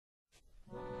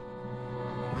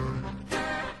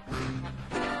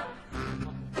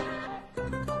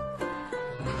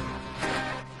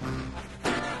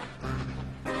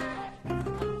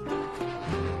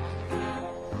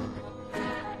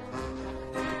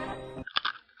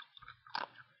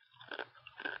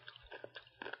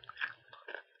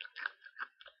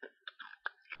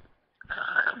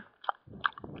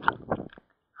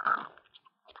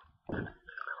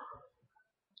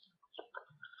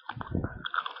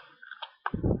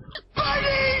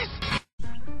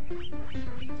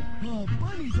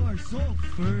so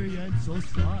furry and so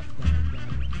soft.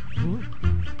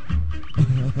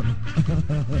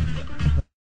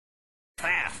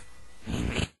 Fast.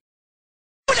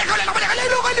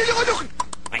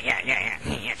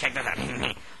 Yeah, check this out.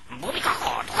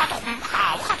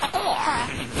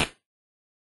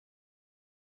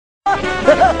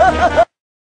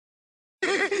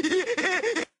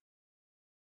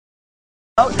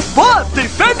 Boss,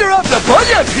 defender of the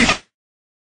bullion!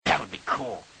 That would be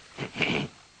cool.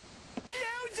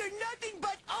 Clowns are nothing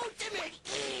but ultimate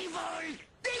evil!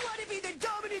 They want to be the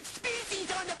dominant species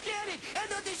on the planet, and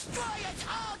they'll destroy us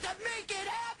all to make it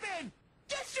happen!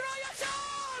 Destroy us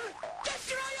all!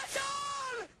 Destroy us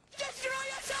all! Destroy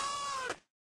us all!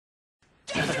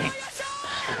 Destroy us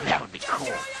all! That would be cool.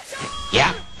 Destroy us all!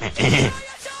 Yeah. Destroy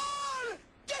us all!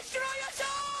 Destroy us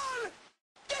all!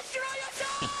 Destroy us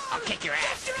all! I'll kick your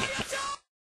ass. Destroy us all!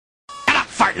 Shut up,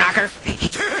 fart knocker.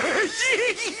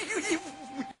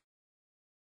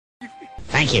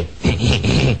 Thank you.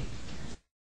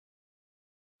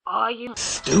 Are you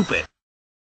stupid?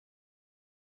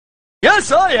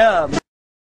 Yes, I am!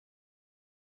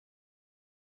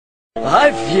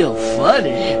 I feel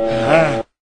funny.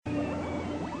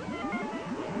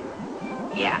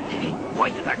 Yeah,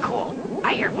 voices are cool.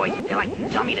 I hear voices, they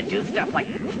like tell me to do stuff like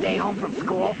stay home from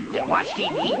school and watch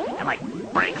TV and like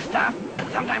break stuff.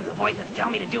 Sometimes the voices tell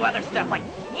me to do other stuff like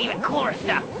even cooler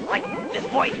stuff. Like this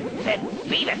voice said,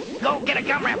 Beavis, go get a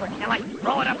gum wrapper and like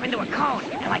roll it up into a cone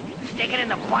and like stick it in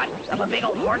the butt of a big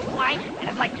old horsefly and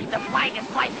it's like the fly just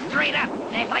flies straight up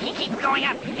and it's like he keeps going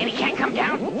up and he can't come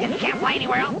down and he can't fly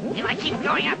anywhere else and like keeps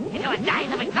going up until it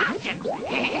dies of exhaustion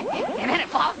and then it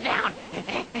falls down.